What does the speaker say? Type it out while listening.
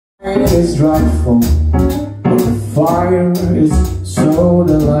It is rightful, but the fire is so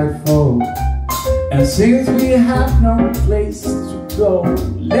delightful. And since we have no place to go,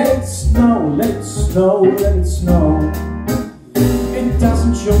 let it snow, let it snow, let it snow. It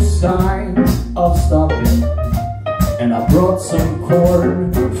doesn't show signs of stopping. And I brought some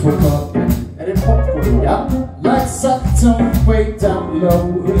corn for popping. And it popcorn, yeah, like Sutton way down low.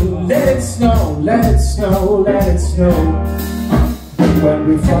 Let it snow, let it snow, let it snow. When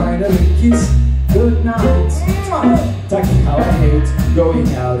we finally kiss goodnight, talking how I hate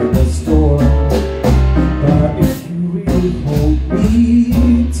going out in the storm. But if you really hold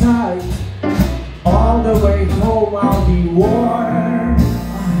me tight, all the way home I'll be warm.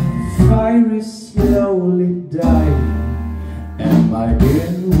 Fire is slowly dying, and my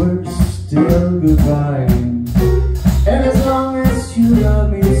dear, we're still goodbye.